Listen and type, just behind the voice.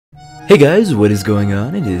Hey guys, what is going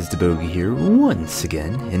on? It is DaBoki here once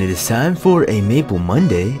again, and it is time for a Maple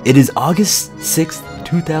Monday. It is August 6th,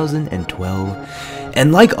 2012,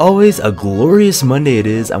 and like always, a glorious Monday it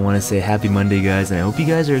is. I want to say happy Monday, guys, and I hope you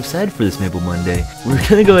guys are excited for this Maple Monday. We're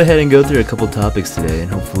gonna go ahead and go through a couple topics today, and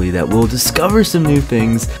hopefully that we'll discover some new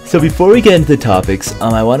things. So before we get into the topics,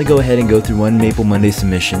 I want to go ahead and go through one Maple Monday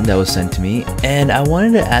submission that was sent to me, and I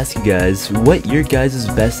wanted to ask you guys what your guys'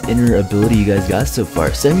 best inner ability you guys got so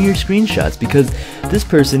far. Send me your screenshots, because this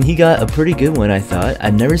person, he got a pretty good one, I thought.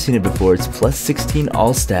 I've never seen it before. It's plus 16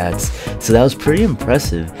 all stats, so that was pretty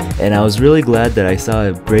impressive, and I was really glad that I saw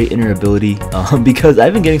a great inner ability, because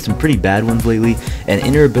I've been getting some pretty bad ones lately, and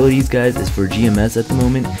inner abilities, guys, is for GMS at the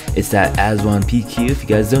moment. It's that Aswan PQ. If you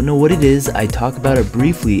guys don't know what it is, I talked about it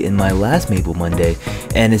briefly in my last Maple Monday,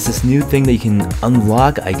 and it's this new thing that you can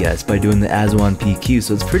unlock, I guess, by doing the Aswan PQ,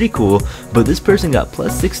 so it's pretty cool. But this person got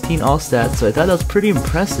plus 16 all stats, so I thought that was pretty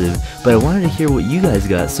impressive, but I wanted to hear what you guys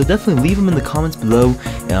got, so definitely leave them in the comments below,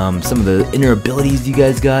 some of the inner abilities you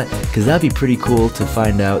guys got, because that'd be pretty cool to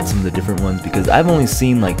find out some of the different ones, because I've only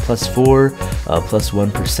seen like +4,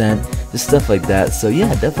 +1%, just stuff like that. So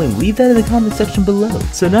yeah, definitely leave that in the comment section below.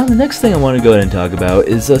 So now the next thing I want to go ahead and talk about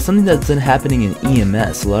is something that's been happening in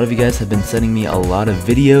EMS. A lot of you guys have been sending me a lot of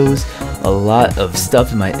videos, a lot of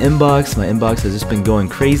stuff in my inbox. My inbox has just been going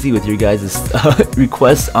crazy with your guys'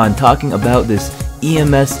 requests on talking about this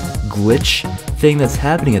EMS glitch thing that's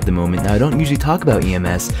happening at the moment. Now, I don't usually talk about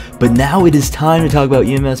EMS, but now it is time to talk about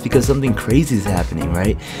EMS because something crazy is happening,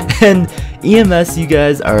 right? And EMS, you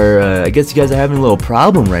guys are, I guess you guys are having a little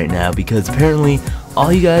problem right now, because apparently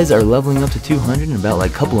all you guys are leveling up to 200 in about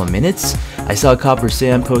like a couple of minutes. I saw Copper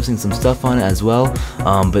Sam posting some stuff on it as well,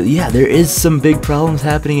 but yeah, there is some big problems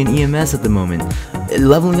happening in EMS at the moment.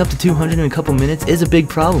 Leveling up to 200 in a couple minutes is a big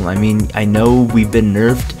problem. I mean, I know we've been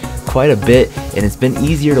nerfed quite a bit, and it's been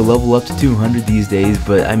easier to level up to 200 these days,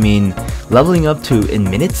 but I mean, leveling up to in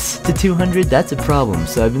minutes to 200, that's a problem.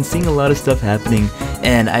 So I've been seeing a lot of stuff happening,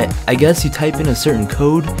 and I guess you type in a certain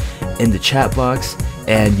code in the chat box,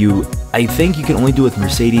 and I think you can only do it with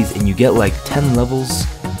Mercedes, and you get like 10 levels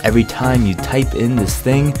every time you type in this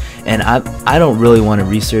thing, and I don't really want to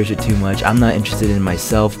research it too much. I'm not interested in it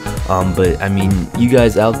myself, but I mean, you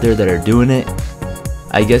guys out there that are doing it,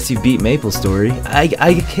 I guess you beat MapleStory. I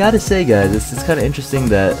gotta say, guys, it's kind of interesting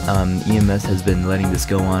that EMS has been letting this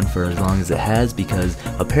go on for as long as it has, because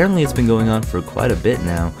apparently it's been going on for quite a bit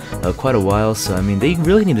now, quite a while. So I mean, they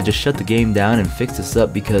really need to just shut the game down and fix this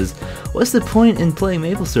up, because what's the point in playing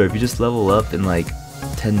MapleStory if you just level up in like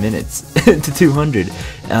 10 minutes to 200?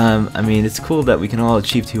 I mean, it's cool that we can all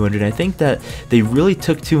achieve 200. I think that they really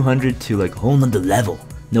took 200 to like a whole nother level.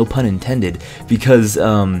 No pun intended, because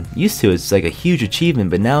used to it's like a huge achievement,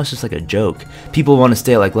 but now it's just like a joke. People want to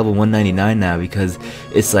stay at like level 199 now because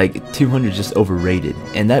it's like 200 is just overrated,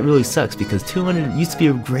 and that really sucks, because 200 used to be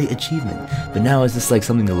a great achievement, but now it's just like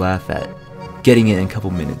something to laugh at, getting it in a couple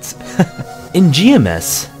minutes. In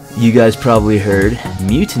GMS, you guys probably heard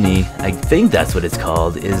Mutiny, I think that's what it's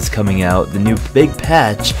called, is coming out. The new big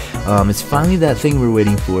patch. It's finally that thing we're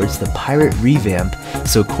waiting for. It's the pirate revamp.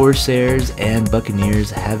 So Corsairs and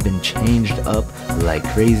Buccaneers have been changed up like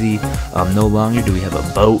crazy. No longer do we have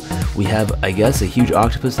a boat. We have, I guess, a huge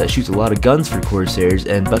octopus that shoots a lot of guns for Corsairs,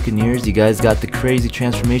 and Buccaneers, you guys got the crazy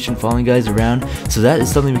transformation following guys around, so that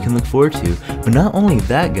is something we can look forward to. But not only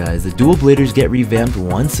that, guys, the dual bladers get revamped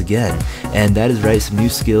once again, and that is right, some new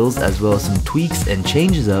skills as well as some tweaks and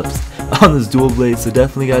changes ups on those dual blades, so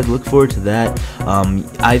definitely, guys, look forward to that.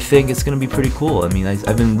 I think it's going to be pretty cool. I mean,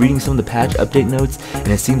 I've been reading some of the patch update notes, and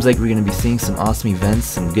it seems like we're going to be seeing some awesome events,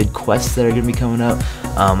 some good quests that are going to be coming up.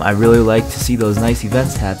 I really like to see those nice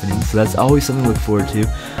events happening, so that's always something to look forward to.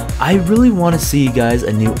 I really want to see, guys,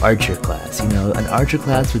 a new archer class. You know, an archer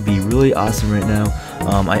class would be really awesome right now.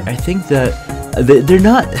 I think that they're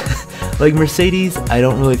not like Mercedes. I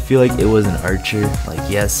don't really feel like it was an archer. Like,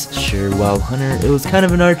 yes, sure, Wild Hunter, it was kind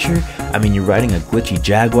of an archer. I mean, you're riding a glitchy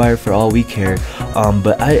Jaguar for all we care,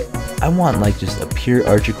 but I want like just a pure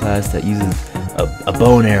archer class that uses a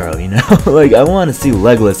bow and arrow, you know. Like, I want to see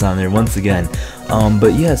Legolas on there once again.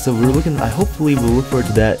 But yeah, so we're looking, hopefully we'll look forward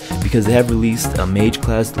to that, because they have released a mage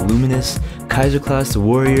class, the Luminous, Kaiser class, the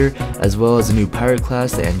Warrior, as well as a new pirate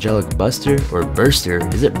class, the Angelic Buster, or Burster.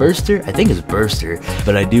 Is it Burster? I think it's Burster,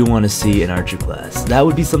 but I do want to see an archer class. That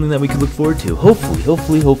would be something that we could look forward to. Hopefully.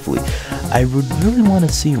 I would really want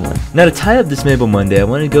to see one. Now, to tie up this Maple Monday, I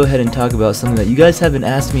want to go ahead and talk about something that you guys have been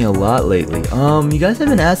asking me a lot lately. You guys have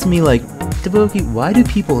been asking me, like, DaBoki, why do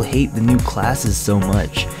people hate the new classes so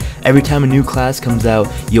much? Every time a new class comes out,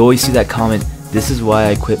 you always see that comment, "This is why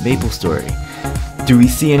I quit MapleStory." Do we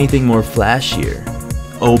see anything more flashier?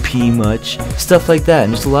 OP much, stuff like that,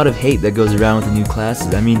 and just a lot of hate that goes around with the new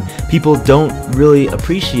classes. I mean, people don't really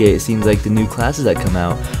appreciate, it seems like, the new classes that come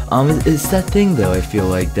out. It's that thing though, I feel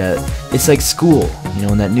like, that it's like school, you know,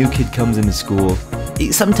 when that new kid comes into school,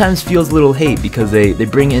 it sometimes feels a little hate because they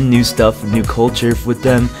bring in new stuff, new culture with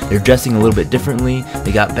them. They're dressing a little bit differently,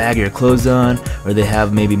 they got baggier clothes on, or they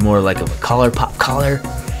have maybe more like of a collar, pop collar,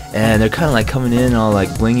 and they're kind of like coming in all like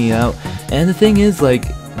blingy out. And the thing is, like,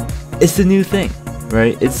 it's the new thing,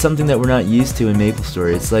 right? It's something that we're not used to in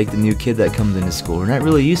MapleStory. It's like the new kid that comes into school. We're not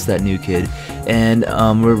really used to that new kid, and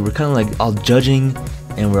we're kind of like all judging,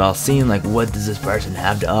 and we're all seeing like, what does this person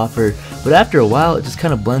have to offer? But after a while, it just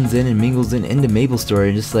kind of blends in and mingles into MapleStory,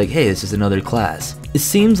 and just like, hey, it's just another class. It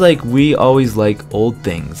seems like we always like old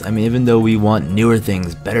things. I mean, even though we want newer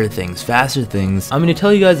things, better things, faster things. I mean, to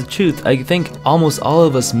tell you guys the truth, I think almost all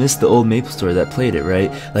of us miss the old MapleStory that played it, right?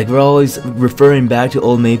 Like, we're always referring back to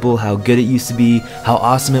old Maple, how good it used to be, how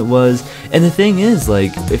awesome it was. And the thing is,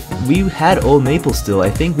 like, if we had old Maple still, I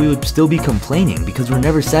think we would still be complaining because we're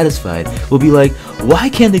never satisfied. We'll be like, why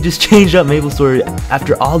can't they just change up MapleStory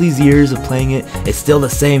after all these years of playing it? It's still the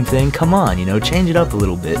same thing. Come on, you know, change it up a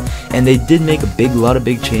little bit. And they did make a lot of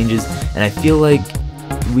big changes, and I feel like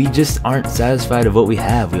we just aren't satisfied of what we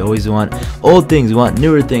have. We always want old things, we want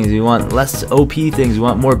newer things, we want less OP things, we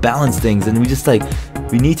want more balanced things, and we just like,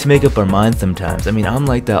 we need to make up our minds sometimes. I mean, I'm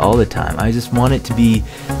like that all the time. I just want it to be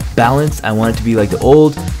balanced, I want it to be like the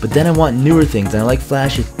old, but then I want newer things, and I like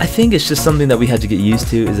flashy. I think it's just something that we have to get used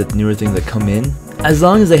to, is that the newer things that come in, as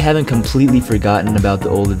long as they haven't completely forgotten about the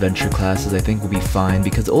old adventure classes, I think we'll be fine,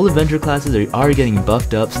 because old adventure classes are getting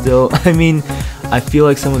buffed up still. I mean, I feel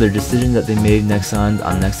like some of their decisions that they made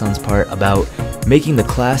on Nexon's part about making the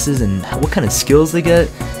classes and what kind of skills they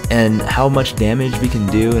get and how much damage we can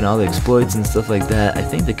do and all the exploits and stuff like that, I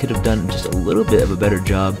think they could have done just a little bit of a better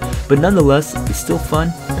job. But nonetheless, it's still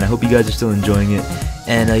fun, and I hope you guys are still enjoying it.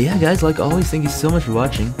 And yeah guys, like always, thank you so much for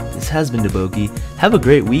watching. This has been DaBoki. Have a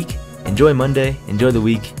great week. Enjoy Monday, enjoy the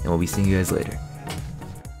week, and we'll be seeing you guys later.